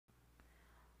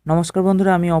নমস্কার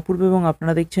বন্ধুরা, আমি অপূর্ব এবং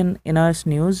আপনারা দেখছেন এনআরএস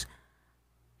নিউজ।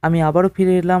 আমি আবারও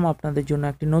ফিরে এলাম আপনাদের জন্য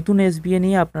একটি নতুন এসবিএ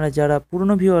নিয়ে। আপনারা যারা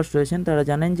পুরনো ভিউয়ার্স রয়েছেন তারা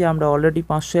জানেন যে আমরা অলরেডি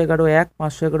 511-1,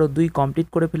 511-2 কমপ্লিট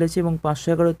করে ফেলেছি এবং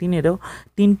 511-3-এরও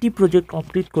 3টি প্রজেক্ট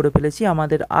কমপ্লিট করে ফেলেছি।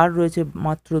 আমাদের আর রয়েছে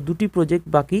মাত্র 2টি প্রজেক্ট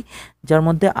বাকি, যার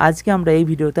মধ্যে আজকে আমরা এই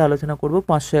ভিডিওতে আলোচনা করব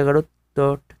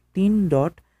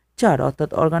 511.3.4 অর্থাৎ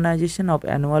organisation of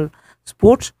annual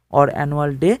sports or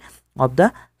annual day of the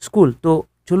school. তো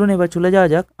চলুন এবার চলে যাওয়া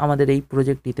যাক আমাদের এই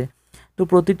প্রজেক্টটিতে। তো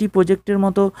প্রতিটি প্রজেক্টের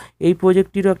মতো এই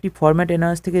প্রজেক্টটিরও একটি ফরম্যাট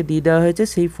এনআরএস থেকে দিয়ে দেওয়া হয়েছে।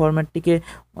 সেই ফরম্যাটটিকে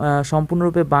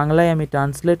সম্পূর্ণরূপে বাংলায় আমি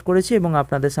ট্রান্সলেট করেছি এবং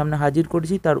আপনাদের সামনে হাজির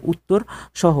করেছি তার উত্তর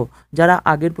সহ। যারা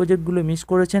আগের প্রজেক্টগুলো মিস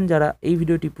করেছেন, যারা এই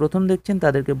ভিডিওটি প্রথম দেখছেন,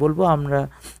 তাদেরকে বলবো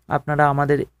আপনারা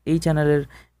আমাদের এই চ্যানেলের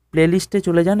প্লেলিস্টে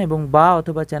চলে যান এবং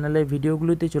অথবা চ্যানেলের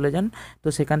ভিডিওগুলিতে চলে যান। তো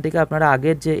সেখান থেকে আপনারা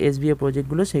আগের যে এসবিএ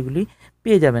প্রজেক্টগুলো সেগুলি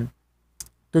পেয়ে যাবেন।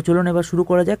 তো চলুন এবার শুরু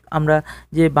করা যাক। আমরা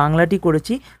যে বাংলাটি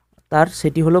করেছি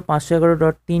সেটি হলো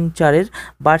 511.3.4-এর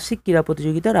বার্ষিক ক্রীড়া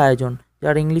প্রতিযোগিতার আয়োজন,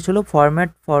 যার ইংলিশ হলো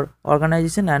format for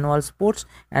organisation annual sports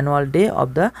annual day of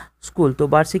the school. তো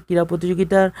বার্ষিক ক্রীড়া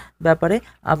প্রতিযোগিতার ব্যাপারে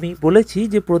আমি বলেছি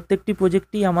যে প্রত্যেকটি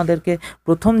প্রজেক্টই আমাদেরকে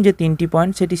প্রথম যে 3টি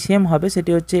পয়েন্ট সেটি সেম হবে।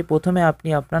 সেটি হচ্ছে প্রথমে আপনি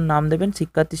আপনার নাম দেবেন,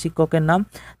 শিক্ষার্থী শিক্ষকের নাম,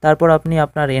 তারপর আপনি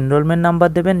আপনার এনরোলমেন্ট নাম্বার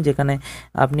দেবেন, যেখানে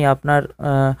আপনি আপনার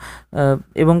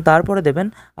এবং তারপরে দেবেন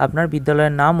আপনার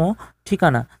বিদ্যালয়ের নাম ও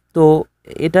ঠিকানা। তো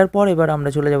এটার পর এবার আমরা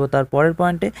চলে যাব তার পরের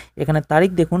পয়েন্টে। এখানে তারিখ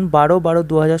দেখুন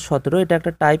 12/12/2017। এটা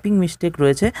একটা টাইপিং মিস্টেক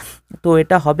রয়েছে, তো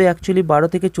এটা হবে অ্যাকচুয়ালি 12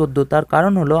 থেকে 14। তার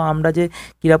কারণ হলো আমরা যে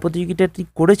ক্রীড়া প্রতিযোগিতাটি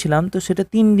করেছিলাম তো সেটা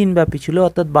 3 দিন ব্যাপী ছিল,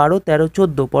 অর্থাৎ 12, 13,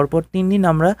 14 পরপর 3 দিন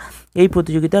আমরা এই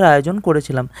প্রতিযোগিতার আয়োজন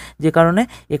করেছিলাম। যে কারণে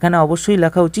এখানে অবশ্যই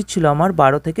লেখা উচিত ছিল আমার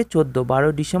 12 থেকে 14, 12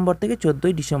 ডিসেম্বর থেকে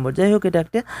 14ই ডিসেম্বর। যাই হোক, এটা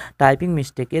একটা টাইপিং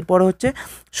মিস্টেক। এরপর হচ্ছে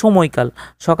সময়কাল,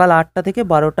 সকাল 8টা থেকে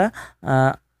 12টা।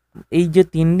 এই যে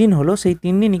 3 দিন হলো, সেই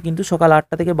 3 দিনই কিন্তু সকাল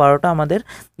 8টা থেকে 12টা আমাদের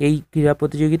এই ক্রীড়া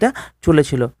প্রতিযোগিতা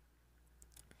চলেছিল।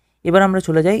 এবার আমরা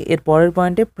চলে যাই এর পরের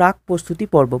পয়েন্টে, প্রাক প্রস্তুতি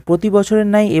পর্ব। প্রতি বছরের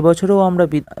ন্যায় এবছরেও আমরা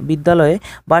বিদ্যালয়ে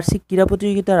বার্ষিক ক্রীড়া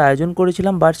প্রতিযোগিতার আয়োজন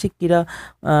করেছিলাম।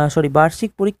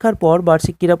 বার্ষিক পরীক্ষার পর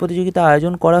বার্ষিক ক্রীড়া প্রতিযোগিতা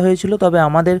আয়োজন করা হয়েছিল। তবে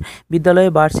আমাদের বিদ্যালয়ে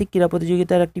বার্ষিক ক্রীড়া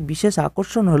প্রতিযোগিতার একটি বিশেষ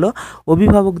আকর্ষণ হলো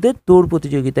অভিভাবকদের দৌড়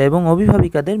প্রতিযোগিতা এবং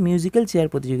অভিভাবিকাদের মিউজিক্যাল চেয়ার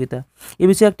প্রতিযোগিতা। এ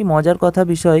বিষয়ে একটি মজার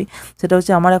বিষয় সেটা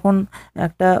হচ্ছে আমার এখন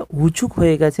একটা হুচুক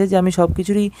হয়ে গেছে যে আমি সব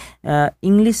কিছুরই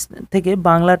ইংলিশ থেকে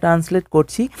বাংলা ট্রান্সলেট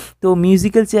করছি। তো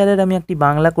মিউজিক্যাল চেয়ারের আমি একটি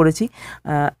বাংলা করেছি,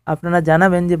 আপনারা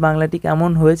জানাবেন যে বাংলাটি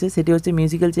কেমন হয়েছে। সেটি হচ্ছে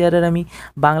মিউজিক্যাল চেয়ারের আমি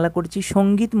বাংলা করেছি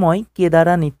সঙ্গীতময়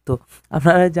কেদারা নৃত্য।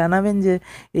 আপনারা জানাবেন যে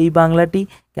এই বাংলাটি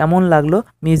কেমন লাগলো,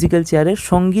 মিউজিক্যাল চেয়ারের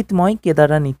সঙ্গীতময়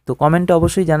কেদারা নৃত্য। কমেন্টে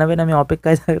অবশ্যই জানাবেন, আমি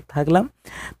অপেক্ষায় থাকলাম।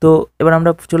 তো এবার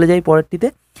আমরা চলে যাই পরেরটিতে।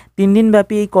 3 দিন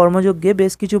ব্যাপী এই কর্মযজ্ঞে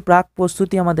বেশ কিছু প্রাক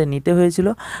প্রস্তুতি আমাদের নিতে হয়েছিল।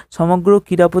 সমগ্র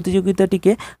ক্রীড়া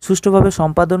প্রতিযোগিতাটিকে সুষ্ঠুভাবে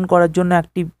সম্পাদন করার জন্য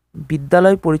একটি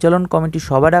বিদ্যালয় পরিচালন কমিটি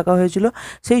সভা ডাকা হয়েছিল।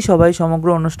 সেই সভায় সমগ্র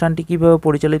অনুষ্ঠানটি কীভাবে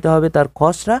পরিচালিত হবে তার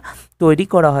খসড়া তৈরি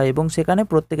করা হয় এবং সেখানে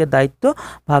প্রত্যেকের দায়িত্ব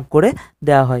ভাগ করে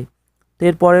দেওয়া হয়। তো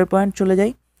এর পরের পয়েন্ট চলে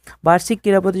যাই, বার্ষিক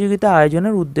ক্রীড়া প্রতিযোগিতা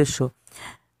আয়োজনের উদ্দেশ্য।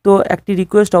 তো একটি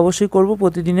রিকোয়েস্ট অবশ্যই করব,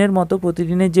 প্রতিদিনের মতো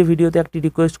প্রতিদিনের যে ভিডিওতে একটি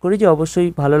রিকোয়েস্ট করি যে অবশ্যই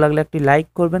ভালো লাগলে একটি লাইক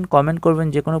করবেন, কমেন্ট করবেন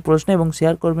যে কোনো প্রশ্ন এবং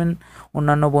শেয়ার করবেন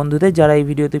অন্যান্য বন্ধুদের, যারা এই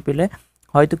ভিডিওতে পেলে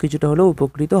হয়তো কিছুটা হলেও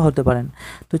উপকৃত হতে পারেন।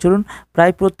 তো চলুন,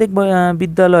 প্রায় প্রত্যেক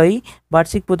বিদ্যালয়েই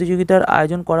বার্ষিক প্রতিযোগিতার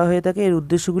আয়োজন করা হয়ে থাকে। এর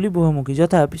উদ্দেশ্যগুলি বহুমুখী,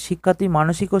 যথা শিক্ষার্থীর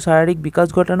মানসিক ও শারীরিক বিকাশ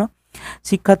ঘটানো,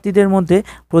 শিক্ষার্থীদের মধ্যে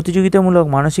প্রতিযোগিতামূলক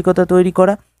মানসিকতা তৈরি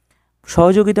করা,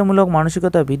 সহযোগিতামূলক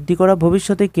মানসিকতা বৃদ্ধি করা,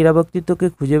 ভবিষ্যতে ক্রীড়া ব্যক্তিত্বকে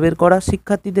খুঁজে বের করা,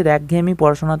 শিক্ষার্থীদের একঘেয়েমি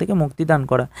পড়াশোনা থেকে মুক্তিদান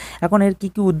করা। এখন এর কী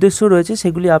কী উদ্দেশ্য রয়েছে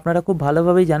সেগুলি আপনারা খুব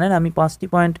ভালোভাবেই জানেন। আমি 5টি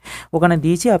পয়েন্ট ওখানে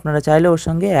দিয়েছি, আপনারা চাইলে ওর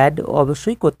সঙ্গে অ্যাড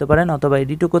অবশ্যই করতে পারেন, অথবা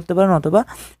এডিটও করতে পারেন, অথবা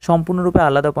সম্পূর্ণরূপে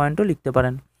আলাদা পয়েন্টও লিখতে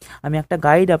পারেন। আমি একটা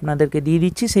গাইড আপনাদেরকে দিয়ে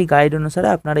দিচ্ছি, সেই গাইড অনুসারে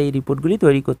আপনারা এই রিপোর্টগুলি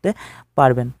তৈরি করতে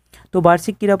পারবেন। তো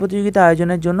বার্ষিক ক্রীড়া প্রতিযোগিতা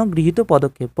আয়োজনের জন্য গৃহীত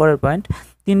পদক্ষেপ। পরের পয়েন্ট,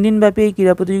 3 দিনব্যাপী এই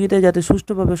ক্রীড়া প্রতিযোগিতা যাতে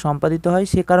সুষ্ঠুভাবে সম্পাদিত হয়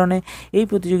সে কারণে এই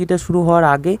প্রতিযোগিতা শুরু হওয়ার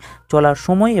আগে, চলার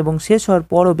সময় এবং শেষ হওয়ার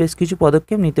পরও বেশ কিছু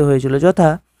পদক্ষেপ নিতে হয়েছিল, যথা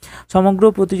সমগ্র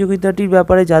প্রতিযোগিতাটির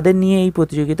ব্যাপারে যাদের নিয়ে এই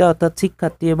প্রতিযোগিতা অর্থাৎ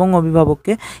শিক্ষার্থী এবং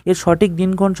অভিভাবককে এর সঠিক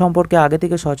দিনক্ষণ সম্পর্কে আগে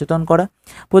থেকে সচেতন করা,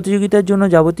 প্রতিযোগিতার জন্য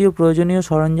যাবতীয় প্রয়োজনীয়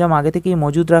সরঞ্জাম আগে থেকেই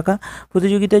মজুদ রাখা,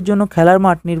 প্রতিযোগিতার জন্য খেলার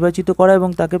মাঠ নির্বাচিত করা এবং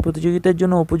তাকে প্রতিযোগিতার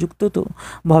জন্য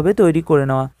উপযুক্তভাবে তৈরি করে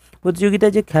নেওয়া, প্রতিযোগিতা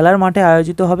যে খেলার মাঠে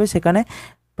আয়োজিত হবে সেখানে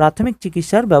প্রাথমিক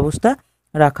চিকিৎসার ব্যবস্থা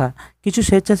রাখা, কিছু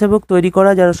স্বেচ্ছাসেবক তৈরি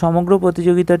করা যারা সমগ্র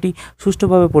প্রতিযোগিতাটি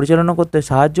সুষ্ঠুভাবে পরিচালনা করতে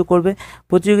সাহায্য করবে,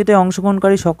 প্রতিযোগিতায়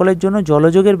অংশগ্রহণকারী সকলের জন্য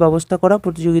জলযোগের ব্যবস্থা করা,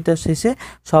 প্রতিযোগিতার শেষে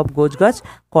সব গোছগাছ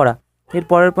করা। এর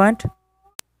পরের পয়েন্ট,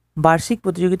 বার্ষিক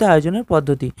প্রতিযোগিতা আয়োজনের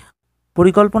পদ্ধতি।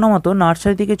 পরিকল্পনা মতো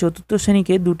নার্সারি থেকে চতুর্থ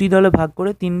শ্রেণীকে দুটি দলে ভাগ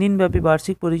করে 3 দিনব্যাপী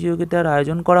বার্ষিক প্রতিযোগিতার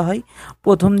আয়োজন করা হয়।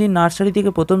 প্রথম দিন নার্সারি থেকে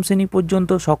প্রথম শ্রেণী পর্যন্ত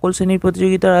সকল শ্রেণীর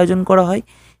প্রতিযোগিতার আয়োজন করা হয়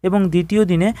এবং দ্বিতীয়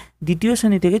দিনে দ্বিতীয়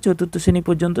শ্রেণী থেকে চতুর্থ শ্রেণী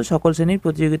পর্যন্ত সকল শ্রেণীর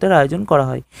প্রতিযোগিতার আয়োজন করা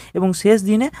হয় এবং শেষ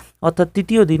দিনে অর্থাৎ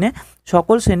তৃতীয় দিনে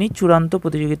সকল শ্রেণীর চূড়ান্ত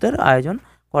প্রতিযোগিতার আয়োজন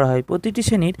করা হয়। প্রতিটি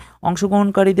শ্রেণীর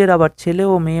অংশগ্রহণকারীদের আবার ছেলে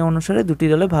ও মেয়ে অনুসারে দুটি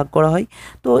দলে ভাগ করা হয়।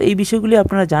 তো এই বিষয়গুলি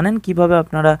আপনারা জানেন কিভাবে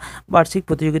আপনারা বার্ষিক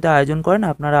প্রতিযোগিতা আয়োজন করেন,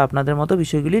 আপনারা আপনাদের মতো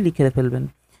বিষয়গুলি লিখে ফেলবেন।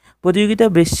 প্রতিযোগিতা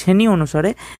বেশ শ্রেণী অনুসারে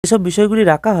যেসব বিষয়গুলি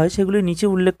রাখা হয় সেগুলি নিচে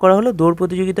উল্লেখ করা হলো। দৌড়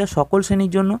প্রতিযোগিতা সকল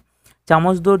শ্রেণীর জন্য,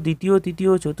 চামচ দৌড় দ্বিতীয়, তৃতীয়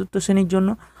ও চতুর্থ শ্রেণীর জন্য,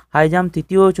 হাই জাম্প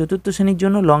তৃতীয় ও চতুর্থ শ্রেণীর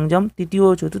জন্য, লং জাম্প তৃতীয়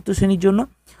ও চতুর্থ শ্রেণীর জন্য,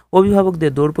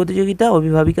 অভিভাবকদের দৌড় প্রতিযোগিতা,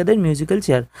 অভিভাবিকাদের মিউজিক্যাল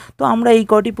চেয়ার। তো আমরা এই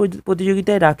কটি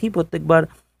প্রতিযোগিতায় রাখি প্রত্যেকবার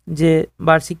যে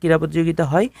বার্ষিক ক্রীড়া প্রতিযোগিতা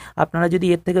হয়। আপনারা যদি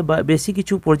এর থেকে বেশি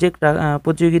কিছু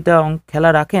প্রতিযোগিতা খেলা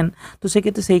রাখেন তো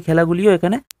সেক্ষেত্রে সেই খেলাগুলিও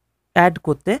এখানে অ্যাড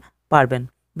করতে পারবেন।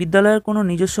 বিদ্যালয়ের কোনো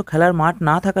নিজস্ব খেলার মাঠ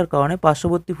না থাকার কারণে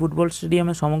পার্শ্ববর্তী ফুটবল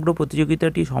স্টেডিয়ামে সমগ্র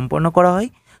প্রতিযোগিতাটি সম্পন্ন করা হয়।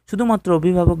 শুধুমাত্র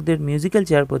অভিভাবকদের মিউজিক্যাল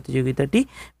চেয়ার প্রতিযোগিতাটি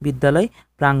বিদ্যালয়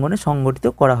প্রাঙ্গণে সংগঠিত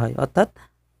করা হয়, অর্থাৎ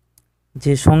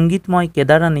যে সঙ্গীতময়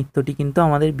কেদারা নৃত্যটি কিন্তু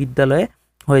আমাদের বিদ্যালয়ে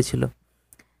হয়েছিল।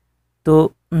 তো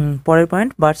পরের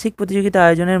পয়েন্ট, বার্ষিক প্রতিযোগিতা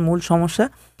আয়োজনের মূল সমস্যা।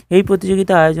 এই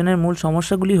প্রতিযোগিতা আয়োজনের মূল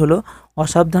সমস্যাগুলি হলো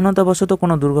অসাবধানতাবশত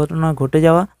কোনো দুর্ঘটনা ঘটে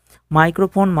যাওয়া,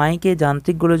 মাইক্রোফোন মাইকে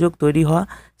যান্ত্রিক গোলযোগ তৈরি হওয়া,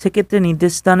 সেক্ষেত্রে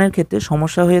নির্দেশদানের ক্ষেত্রে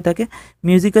সমস্যা হয়ে থাকে,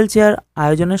 মিউজিক্যাল চেয়ার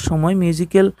আয়োজনের সময়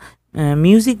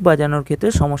মিউজিক বাজানোর ক্ষেত্রে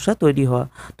সমস্যা তৈরি হওয়া।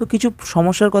 তো কিছু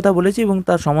সমস্যার কথা বলেছি এবং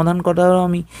তার সমাধান কথাও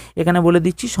আমি এখানে বলে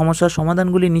দিচ্ছি। সমস্যার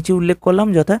সমাধানগুলি নিচে উল্লেখ করলাম,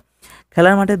 যথা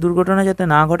খেলার মাঠে দুর্ঘটনা যাতে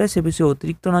না ঘটে সে বিষয়ে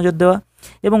অতিরিক্ত নজর দেওয়া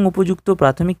এবং উপযুক্ত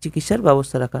প্রাথমিক চিকিৎসার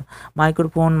ব্যবস্থা রাখা,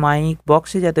 মাইক্রোফোন মাইক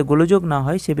বক্সে যাতে গোলযোগ না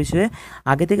হয় সে বিষয়ে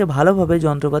আগে থেকে ভালোভাবে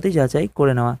যন্ত্রপাতি যাচাই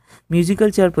করে নেওয়া, মিউজিক্যাল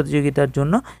চেয়ার প্রতিযোগিতার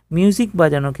জন্য মিউজিক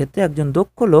বাজানোর ক্ষেত্রে একজন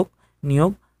দক্ষ লোক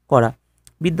নিয়োগ করা।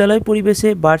 বিদ্যালয় পরিবেশে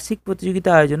বার্ষিক প্রতিযোগিতা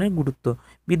আয়োজনের গুরুত্ব।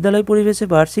 বিদ্যালয় পরিবেশে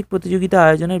বার্ষিক প্রতিযোগিতা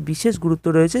আয়োজনের বিশেষ গুরুত্ব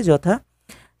রয়েছে, যথা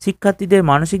শিক্ষার্থীরা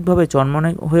মানসিকভাবে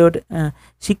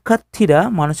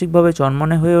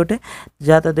চনমনে হয়ে ওঠে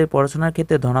যা তাদের পড়াশোনার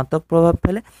ক্ষেত্রে ধনাত্মক প্রভাব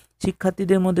ফেলে,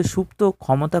 শিক্ষার্থীদের মধ্যে সুপ্ত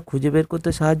ক্ষমতা খুঁজে বের করতে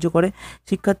সাহায্য করে,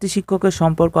 শিক্ষার্থী শিক্ষকের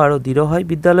সম্পর্ক আরও দৃঢ় হয়,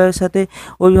 বিদ্যালয়ের সাথে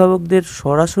অভিভাবকদের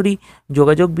সরাসরি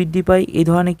যোগাযোগ বৃদ্ধি পায়। এই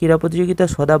ধরনের ক্রীড়া প্রতিযোগিতা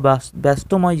সদা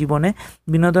ব্যস্তময় জীবনে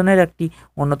বিনোদনের একটি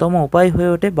অন্যতম উপায় হয়ে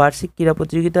ওঠে। বার্ষিক ক্রীড়া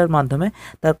প্রতিযোগিতার মাধ্যমে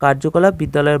তার কার্যকলাপ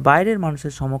বিদ্যালয়ের বাইরের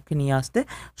মানুষের সম্মুখে নিয়ে আসতে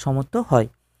সমর্থ হয়।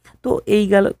 তো এই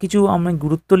গেল কিছু আমি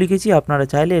গুরুত্ব লিখেছি, আপনারা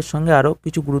চাইলে এর সঙ্গে আরও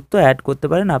কিছু গুরুত্ব অ্যাড করতে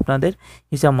পারেন আপনাদের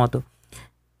হিসাব মতো।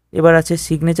 এবার আছে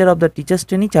signature of the teachers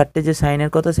training. 4টে যে সাইনের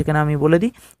কথা সেখানে আমি বলে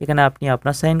দিই, এখানে আপনি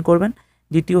আপনার সাইন করবেন।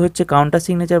 দ্বিতীয় হচ্ছে counter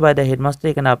signature by the headmaster,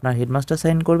 এখানে আপনার হেডমাস্টার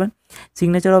সাইন করবেন।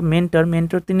 সিগনেচার অফ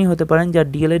মেন্টর তিনি হতে পারেন যার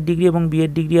ডিএলএড ডিগ্রি এবং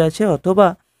বিএড ডিগ্রি আছে অথবা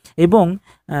এবং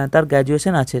তার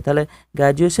গ্র্যাজুয়েশন আছে, তাহলে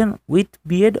গ্র্যাজুয়েশন উইথ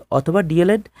বিএড অথবা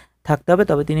ডিএলএড থাকতে হবে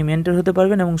তবে তিনি মেন্টর হতে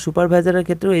পারবেন। এবং সুপারভাইজারের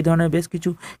ক্ষেত্রেও এই ধরনের বেশ কিছু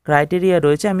ক্রাইটেরিয়া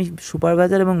রয়েছে। আমি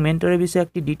সুপারভাইজার এবং মেন্টরের বিষয়ে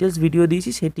একটি ডিটেলস ভিডিও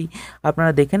দিয়েছি, সেটি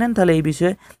আপনারা দেখে নেন, তাহলে এই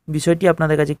বিষয়টি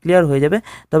আপনাদের কাছে ক্লিয়ার হয়ে যাবে।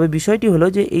 তবে বিষয়টি হলো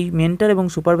যে এই মেন্টর এবং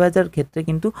সুপারভাইজার ক্ষেত্রে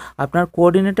কিন্তু আপনার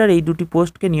কোঅর্ডিনেটর এই দুটি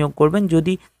পোস্টকে নিয়োগ করবেন।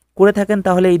 যদি করে থাকেন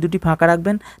তাহলে এই দুটি ফাঁকা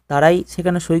রাখবেন, তারাই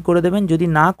সেখানে সই করে দেবেন। যদি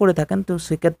না করে থাকেন তো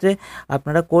সেক্ষেত্রে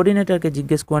আপনারা কোঅর্ডিনেটরকে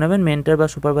জিজ্ঞেস করে নেবেন মেন্টর বা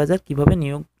সুপারভাইজার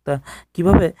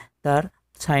কীভাবে তার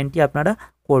সাইনটি আপনারা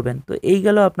করবেন। তো এই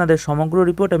গেল আপনাদের সমগ্র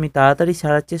রিপোর্ট। আমি তাড়াতাড়ি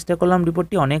সারার চেষ্টা করলাম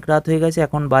রিপোর্টটি, অনেক রাত হয়ে গেছে,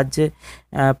 এখন বাজছে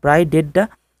প্রায় 1:30টা।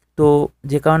 তো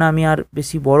যে কারণে আমি আর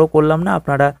বেশি বড় করলাম না,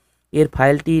 আপনারা এর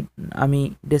ফাইলটি আমি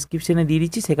ডেসক্রিপশনে দিয়ে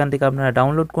দিচ্ছি, সেখান থেকে আপনারা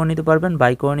ডাউনলোড করে নিতে পারবেন,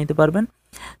 বাই করে নিতে পারবেন।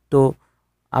 তো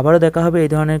আবারও দেখা হবে এই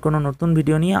ধরনের কোনো নতুন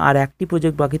ভিডিও নিয়ে। আর একটি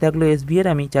প্রজেক্ট বাকি থাকলো এসবি এর,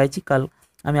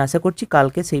 আমি আশা করছি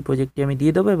কালকে সেই প্রজেক্টটি আমি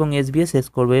দিয়ে দেবো এবং এসবিএ শেষ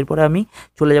করবো। এরপরে আমি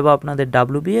চলে যাব আপনাদের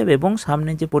ডাব্লিউবিএ এবং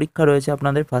সামনে যে পরীক্ষা রয়েছে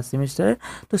আপনাদের ফার্স্ট সেমিস্টারের,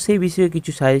 তো সেই বিষয়ে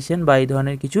কিছু সাজেশন বা এই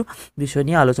ধরনের কিছু বিষয়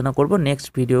নিয়ে আলোচনা করব নেক্সট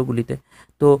ভিডিওগুলিতে।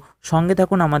 তো সঙ্গে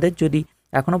থাকুন আমাদের। যদি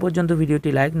এখনও পর্যন্ত ভিডিওটি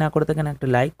লাইক না করে থাকেন একটা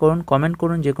লাইক করুন, কমেন্ট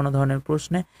করুন, যে কোনো ধরনের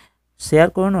প্রশ্নে শেয়ার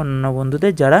করুন অন্যান্য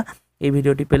বন্ধুদের যারা এই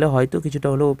ভিডিওটি পেলে হয়তো কিছুটা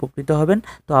হলেও উপকৃত হবেন।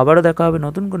 তো আবারও দেখা হবে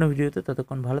নতুন কোনো ভিডিওতে,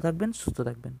 ততক্ষণ ভালো থাকবেন, সুস্থ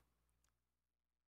থাকবেন।